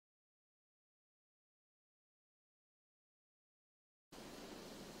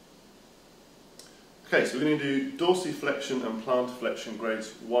Okay, so we're going to do dorsiflexion and plantarflexion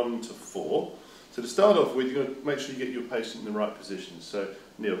grades 1 to 4. So to start off with, you're going to make sure you get your patient in the right position. So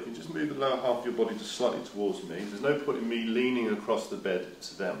Neil, can you just move the lower half of your body just slightly towards me? There's no point in me leaning across the bed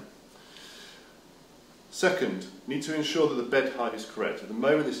to them. Second, you need to ensure that the bed height is correct. At the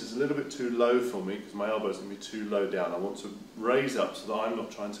moment this is a little bit too low for me because my elbow is going to be too low down. I want to raise up so that I'm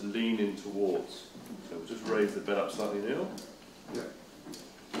not trying to lean in towards. So we'll just raise the bed up slightly, Neil. Yeah.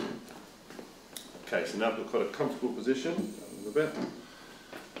 Okay, so now I've got quite a comfortable position. A little bit.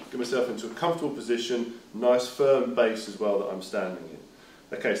 Get myself into a comfortable position, nice firm base as well that I'm standing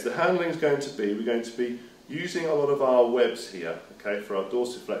in. Okay, so the handling is going to be, we're going to be using a lot of our webs here, okay, for our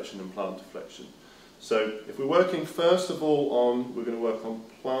dorsiflexion and plantarflexion. So if we're working first of all on, we're going to work on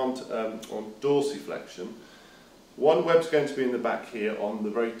dorsiflexion. One web's going to be in the back here on the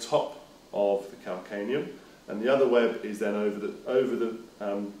very top of the calcaneum, and the other web is then over the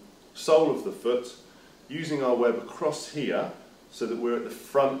sole of the foot, using our web across here so that we're at the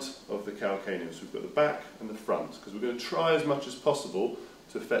front of the calcaneum. So we've got the back and the front, because we're going to try as much as possible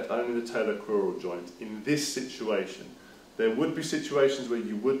to affect only the talocrural joint in this situation. There would be situations where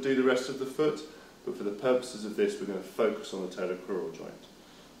you would do the rest of the foot, but for the purposes of this we're going to focus on the talocrural joint.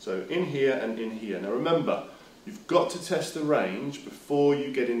 So in here and in here. Now remember, you've got to test the range before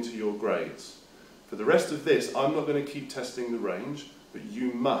you get into your grades. For the rest of this, I'm not going to keep testing the range, but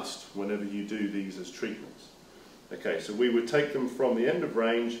you must whenever you do these as treatments. Okay, so we would take them from the end of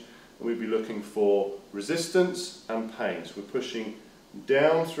range and we'd be looking for resistance and pain. So we're pushing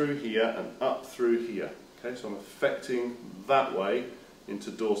down through here and up through here. Okay, so I'm affecting that way into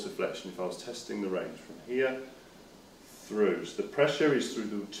dorsiflexion if I was testing the range from here through. So the pressure is through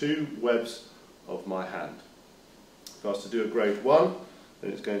the two webs of my hand. If I was to do a grade 1,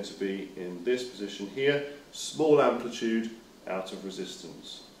 then it's going to be in this position here, small amplitude, out of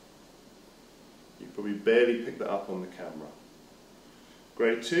resistance. You probably barely pick that up on the camera.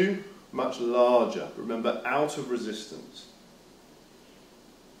 Grade 2, much larger, but remember, out of resistance.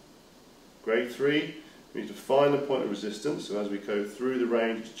 Grade 3, we need to find the point of resistance, so as we go through the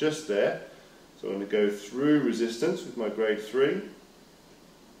range, it's just there. So I'm going to go through resistance with my grade 3,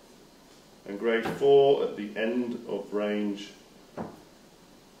 and grade 4 at the end of range,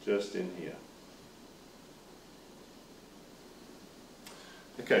 just in here.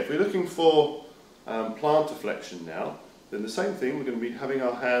 Okay, if we're looking for plantarflexion now, then the same thing, we're going to be having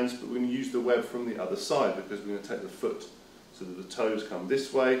our hands, but we're going to use the web from the other side because we're going to take the foot so that the toes come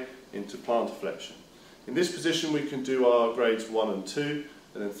this way into plantarflexion. In this position we can do our grades 1 and 2,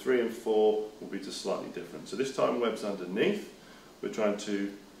 and then 3 and 4 will be just slightly different. So this time web's underneath, we're trying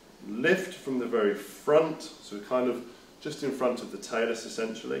to lift from the very front, so we're kind of just in front of the talus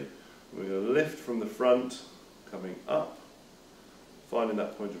essentially. We're going to lift from the front, coming up, finding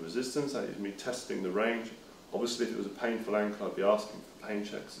that point of resistance. That is me testing the range. Obviously if it was a painful ankle I'd be asking for pain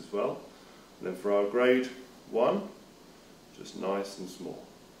checks as well. And then for our grade 1, just nice and small.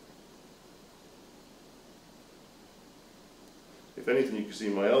 If anything, you can see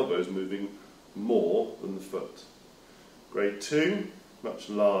my elbows moving more than the foot. Grade 2, much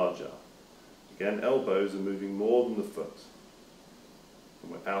larger. Again, elbows are moving more than the foot.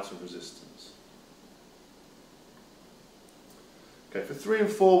 And we're out of resistance. Okay, for 3 and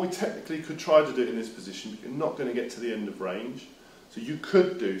 4 we technically could try to do it in this position, but you're not going to get to the end of range. So you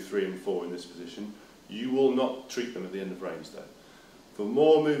could do 3 and 4 in this position. You will not treat them at the end of range though. For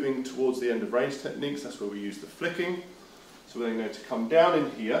more moving towards the end of range techniques, that's where we use the flicking. So we're then going to come down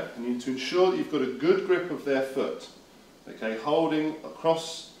in here, and you need to ensure that you've got a good grip of their foot. Okay, holding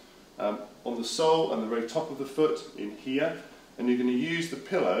across on the sole and the very top of the foot in here, and you're going to use the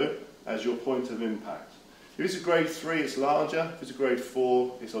pillow as your point of impact. If it's a grade 3, it's larger. If it's a grade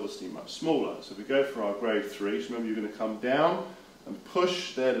 4, it's obviously much smaller. So if we go for our grade 3, so remember you're going to come down and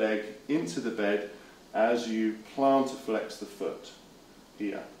push their leg into the bed as you plantarflex the foot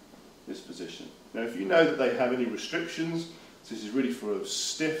here, this position. Now if you know that they have any restrictions, so this is really for a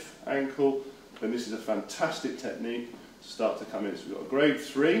stiff ankle, then this is a fantastic technique to start to come in. So we've got a grade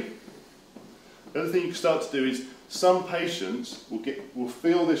 3. The other thing you can start to do is some patients will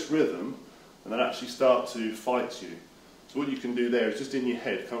feel this rhythm and then actually start to fight you. So what you can do there is just in your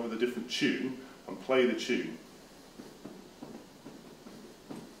head come up with a different tune and play the tune.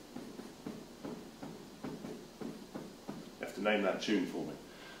 You have to name that tune for me.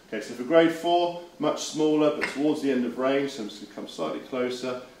 Okay, so for grade 4, much smaller but towards the end of range, so I'm just going to come slightly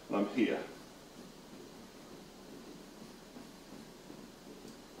closer and I'm here.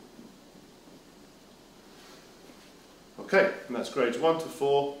 Okay, and that's grades 1 to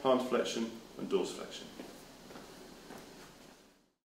 4, plantarflexion and dorsiflexion.